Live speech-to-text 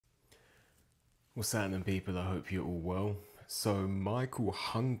What's happening, people? I hope you're all well. So, Michael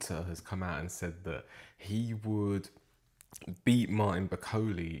Hunter has come out and said that he would beat Martin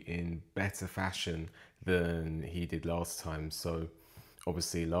Bakole in better fashion than he did last time. So,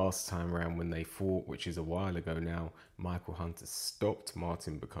 obviously, last time around when they fought, which is a while ago now, Michael Hunter stopped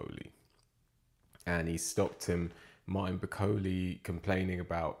Martin Bakole, and he stopped him, Martin Bakole, complaining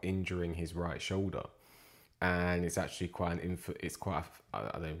about injuring his right shoulder. And it's actually quite I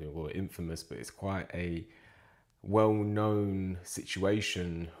don't even call it infamous, but it's quite a well-known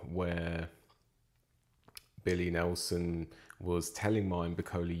situation where Billy Nelson was telling Martin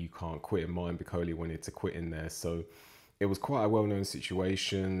Bakole you can't quit, and Martin Bakole wanted to quit in there. So it was quite a well-known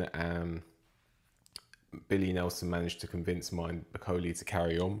situation. Billy Nelson managed to convince Martin Bakole to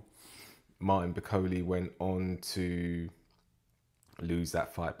carry on. Martin Bakole went on to lose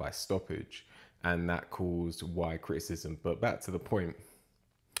that fight by stoppage, and that caused wide criticism. But back to the point,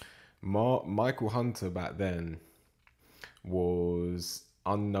 Michael Hunter back then was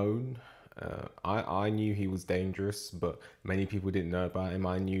unknown. I knew he was dangerous, but many people didn't know about him.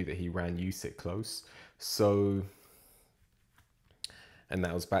 I knew that he ran USIC close. So, and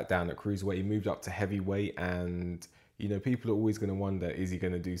that was back down at cruiserweight. He moved up to heavyweight, and people are always going to wonder, is he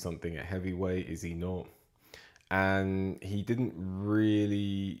going to do something at heavyweight? Is he not? And he didn't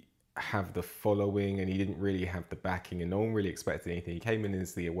really have the following, and he didn't really have the backing, and no one really expected anything. He came in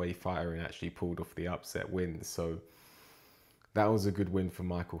as the away fighter and actually pulled off the upset win. So that was a good win for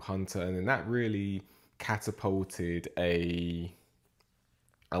Michael Hunter, and then that really catapulted I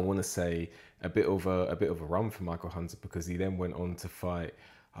want to say a bit of a run for Michael Hunter, because he then went on to fight.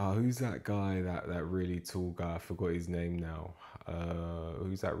 Who's that guy? That really tall guy. I forgot his name now.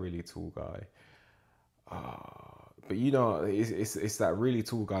 Who's that really tall guy? But it's that really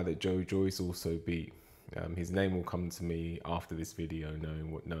tall guy that Joe Joyce also beat. His name will come to me after this video,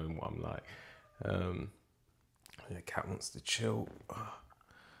 knowing what I'm like. The cat wants to chill,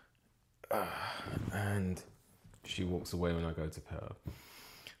 and she walks away when I go to pet her.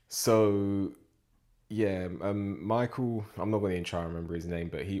 So yeah, Michael. I'm not going to even try to remember his name,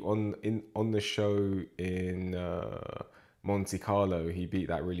 but he on the show in Monte Carlo, he beat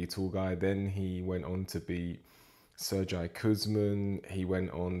that really tall guy. Then he went on to beat Sergei Kuzman. He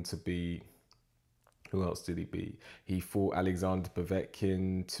went on to beat, who else did he beat? He fought Alexander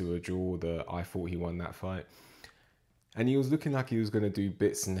Povetkin to a draw. I thought he won that fight. And he was looking like he was going to do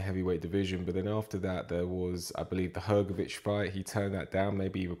bits in the heavyweight division. But then after that, there was, I believe, the Hrgovic fight. He turned that down.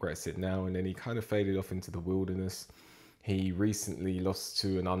 Maybe he regrets it now. And then he kind of faded off into the wilderness. He recently lost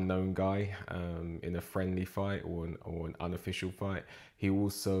to an unknown guy in a friendly fight or an unofficial fight. He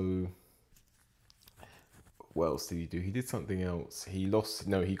also, what else did he do? He did something else. He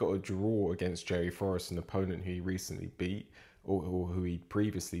got a draw against Jerry Forrest, an opponent who he recently beat, or who he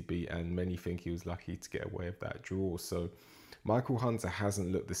previously beat, and many think he was lucky to get away with that draw. So Michael Hunter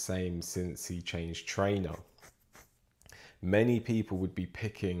hasn't looked the same since he changed trainer. Many people would be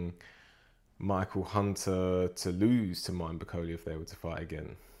picking Michael Hunter to lose to Martin Bakole if they were to fight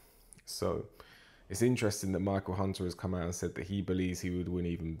again. So it's interesting that Michael Hunter has come out and said that he believes he would win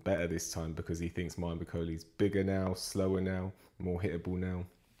even better this time, because he thinks Martin Bakole is bigger now, slower now, more hittable now.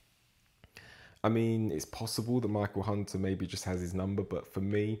 I mean, it's possible that Michael Hunter maybe just has his number, but for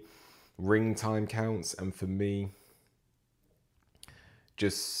me, ring time counts, and for me,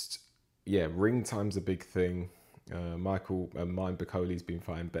 ring time's a big thing. Martin Bakole's been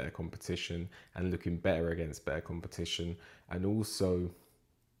fighting better competition and looking better against better competition, and also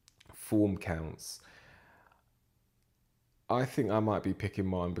form counts. I think I might be picking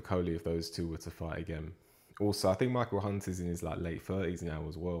Martin Bakole if those two were to fight again. Also, I think Michael Hunter's in his late 30s now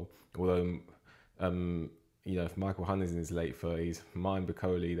as well. Although, if Michael Hunter's in his late 30s, Martin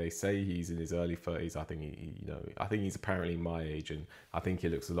Bakole, they say he's in his early 30s. I think I think he's apparently my age, and I think he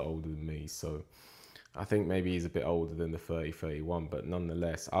looks a lot older than me. So I think maybe he's a bit older than the 30, 31, but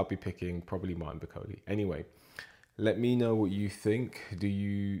nonetheless, I'll be picking probably Martin Bakole. Anyway, let me know what you think. Do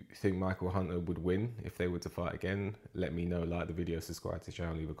you think Michael Hunter would win if they were to fight again? Let me know. Like the video, subscribe to the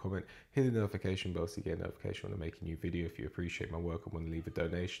channel, leave a comment, hit the notification bell so you get a notification when I make a new video. If you appreciate my work and want to leave a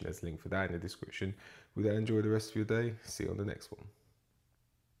donation, there's a link for that in the description. With that, enjoy the rest of your day. See you on the next one.